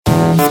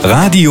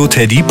Radio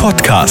Teddy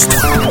Podcast.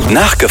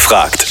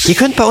 Nachgefragt. Ihr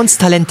könnt bei uns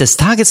Talent des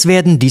Tages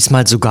werden,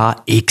 diesmal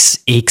sogar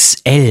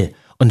XXL.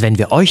 Und wenn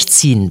wir euch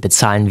ziehen,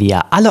 bezahlen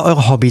wir alle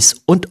eure Hobbys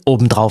und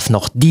obendrauf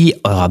noch die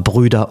eurer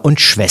Brüder und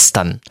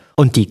Schwestern.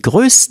 Und die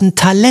größten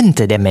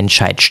Talente der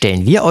Menschheit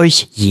stellen wir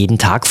euch jeden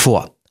Tag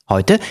vor.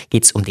 Heute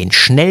geht's um den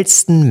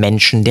schnellsten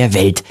Menschen der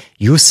Welt,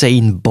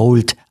 Usain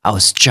Bolt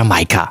aus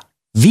Jamaika.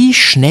 Wie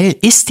schnell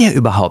ist der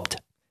überhaupt?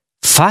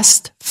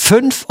 Fast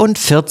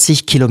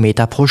 45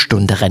 Kilometer pro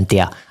Stunde rennt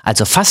der,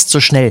 also fast so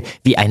schnell,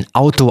 wie ein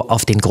Auto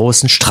auf den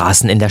großen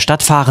Straßen in der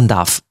Stadt fahren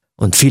darf.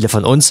 Und viele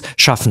von uns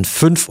schaffen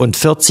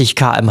 45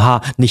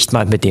 km/h nicht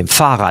mal mit dem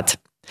Fahrrad.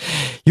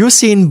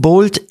 Usain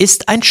Bolt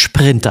ist ein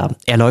Sprinter,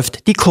 er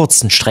läuft die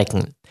kurzen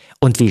Strecken.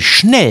 Und wie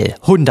schnell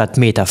 100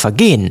 Meter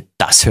vergehen,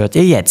 das hört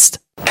ihr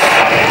jetzt.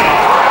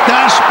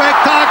 Das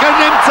Spektakel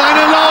nimmt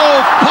seinen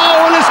Lauf.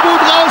 Paul ist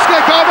gut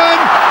rausgekommen.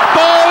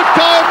 Bolt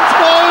kommt,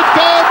 Bolt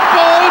kommt,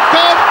 Bolt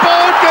kommt,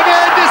 Bolt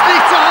gewinnt, ist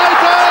nicht zu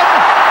halten.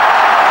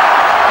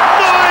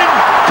 9,64.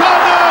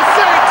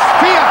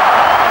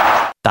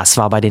 Das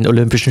war bei den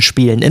Olympischen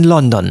Spielen in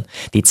London.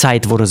 Die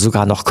Zeit wurde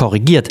sogar noch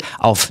korrigiert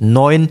auf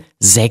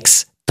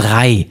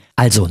 9,63.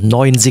 Also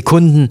 9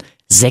 Sekunden,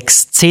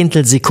 6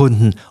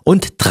 Zehntelsekunden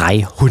und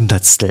 3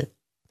 Hundertstel.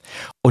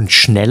 Und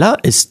schneller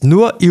ist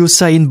nur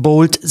Usain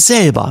Bolt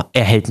selber.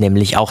 Er hält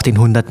nämlich auch den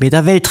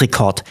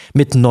 100-Meter-Weltrekord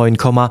mit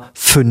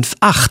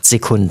 9,58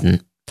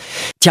 Sekunden.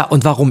 Tja,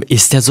 und warum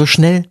ist er so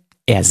schnell?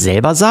 Er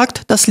selber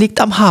sagt, das liegt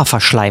am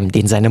Haferschleim,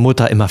 den seine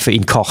Mutter immer für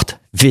ihn kocht.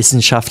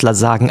 Wissenschaftler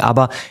sagen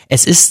aber,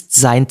 es ist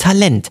sein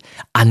Talent,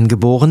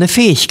 angeborene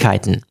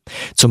Fähigkeiten.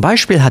 Zum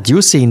Beispiel hat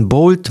Usain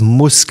Bolt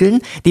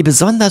Muskeln, die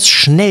besonders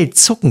schnell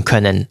zucken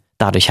können.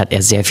 Dadurch hat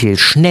er sehr viel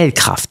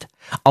Schnellkraft.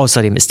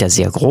 Außerdem ist er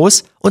sehr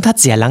groß und hat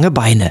sehr lange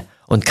Beine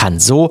und kann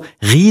so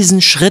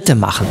Riesenschritte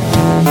machen.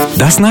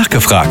 Das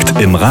Nachgefragt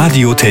im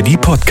Radio Teddy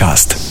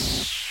Podcast.